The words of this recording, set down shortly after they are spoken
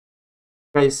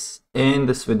Guys, in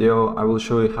this video I will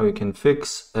show you how you can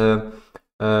fix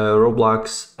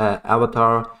Roblox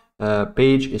avatar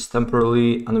page is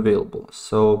temporarily unavailable.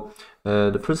 So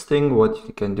the first thing what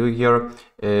you can do here,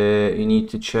 you need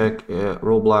to check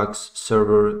Roblox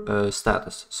server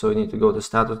status. So you need to go to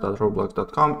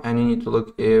status.roblox.com and you need to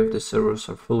look if the servers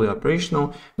are fully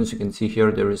operational. As you can see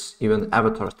here, there is even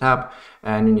avatar tab,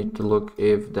 and you need to look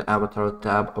if the avatar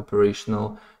tab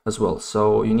operational as well.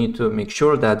 So you need to make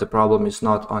sure that the problem is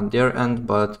not on their end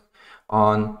but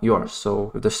on yours.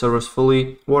 So if the server is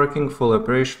fully working, fully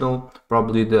operational,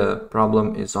 probably the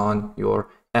problem is on your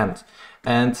end.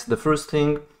 And the first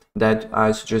thing that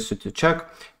I suggest you to check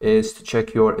is to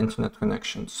check your internet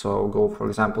connection. So go, for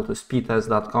example, to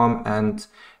speedtest.com and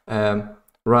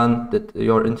run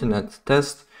your internet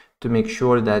test to make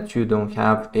sure that you don't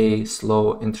have a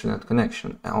slow internet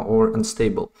connection or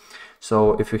unstable.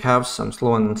 So if you have some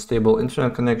slow and unstable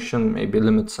internet connection, maybe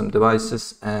limit some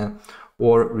devices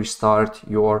or restart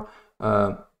your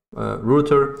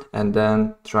router and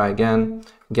then try again,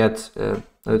 get a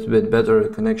little bit better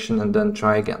connection and then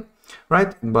try again,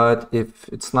 right? But if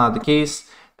it's not the case,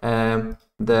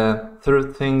 the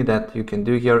third thing that you can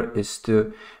do here is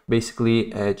to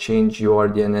basically change your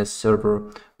DNS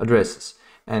server addresses.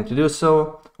 And to do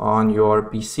so, on your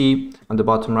PC, on the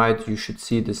bottom right, you should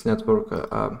see this network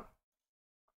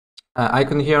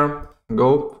icon here.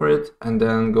 Go for it and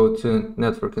then go to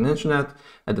network and internet,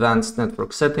 advanced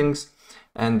network settings,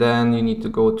 and then you need to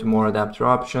go to more adapter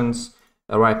options,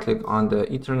 right click on the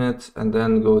Ethernet and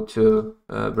then go to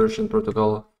version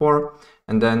protocol 4,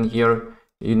 and then here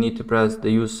you need to press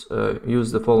the use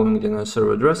the following DNS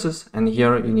server addresses, and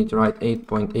here you need to write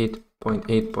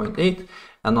 8.8.8.8,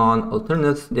 and on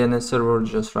alternate DNS server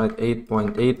just write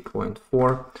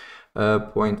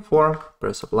 8.8.4.4,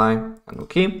 press apply and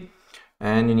OK.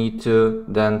 And you need to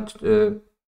then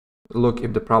look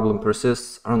if the problem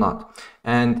persists or not.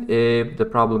 And if the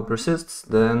problem persists,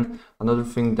 then another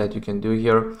thing that you can do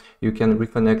here, you can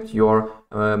reconnect your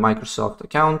Microsoft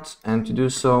account. And to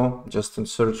do so, just in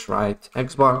search write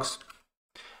Xbox,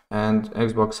 and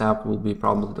Xbox app will be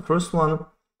probably the first one.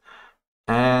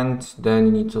 And then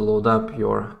you need to load up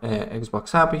your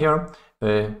Xbox app here.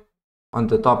 On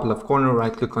the top left corner,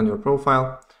 right click on your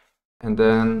profile. And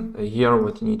then here,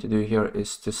 what you need to do here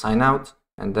is to sign out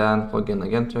and then log in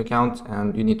again to account,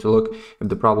 and you need to look if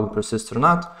the problem persists or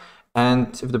not.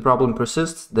 And if the problem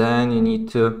persists, then you need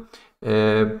to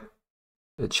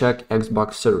check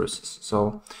Xbox services.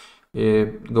 So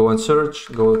go and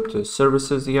search, go to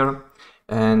services here,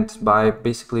 and by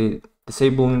basically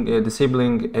disabling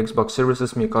Xbox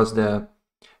services may cause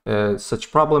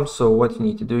such problems. So what you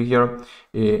need to do here,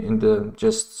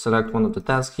 just select one of the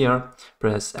tasks here,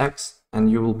 press X,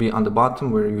 and you will be on the bottom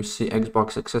where you see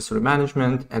Xbox Accessory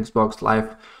Management, Xbox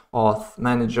Live Auth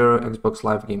Manager, Xbox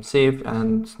Live Game Save,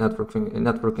 and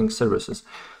networking services.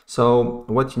 So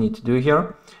what you need to do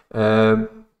here,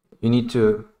 you need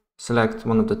to select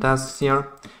one of the tasks here,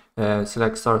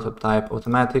 select startup type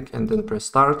automatic, and then press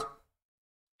start.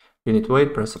 You need to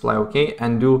wait, press apply OK,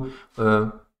 and do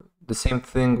the same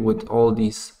thing with all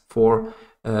these four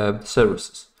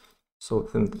services. So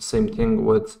the same thing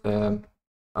with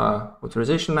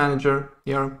authorization manager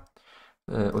here,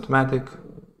 automatic.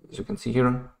 As you can see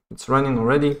here, it's running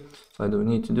already, so I don't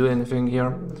need to do anything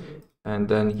here. And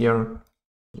then here,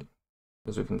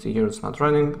 as you can see here, it's not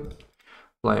running.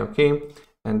 Apply OK.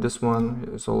 And this one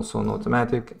is also an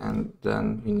automatic, and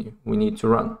then we need to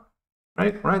run.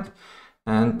 Right.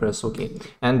 And press OK.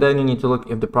 And then you need to look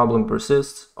if the problem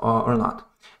persists or not.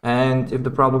 And if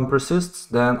the problem persists,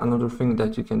 then another thing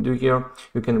that you can do here,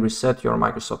 you can reset your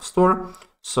Microsoft Store.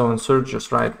 So in search,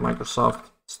 just write Microsoft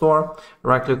Store,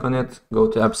 right click on it, go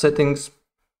to app settings,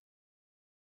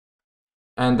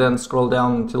 and then scroll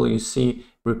down until you see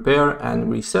repair and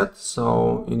reset.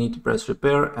 So you need to press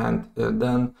repair and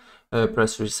then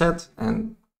press reset.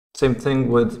 And same thing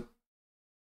with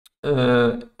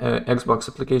Xbox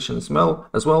application as well,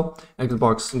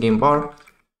 Xbox game bar,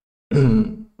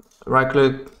 right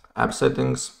click, app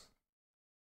settings,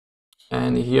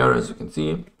 and here, as you can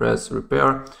see, press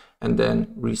repair and then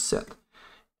reset.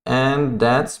 And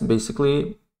that's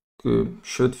basically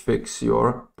should fix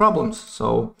your problems.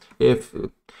 So if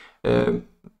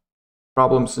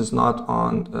problems is not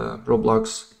on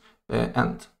Roblox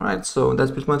end, right? So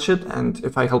that's pretty much it. And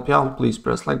if I help you out, please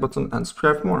press like button and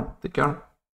subscribe for more. Take care.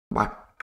 Bye.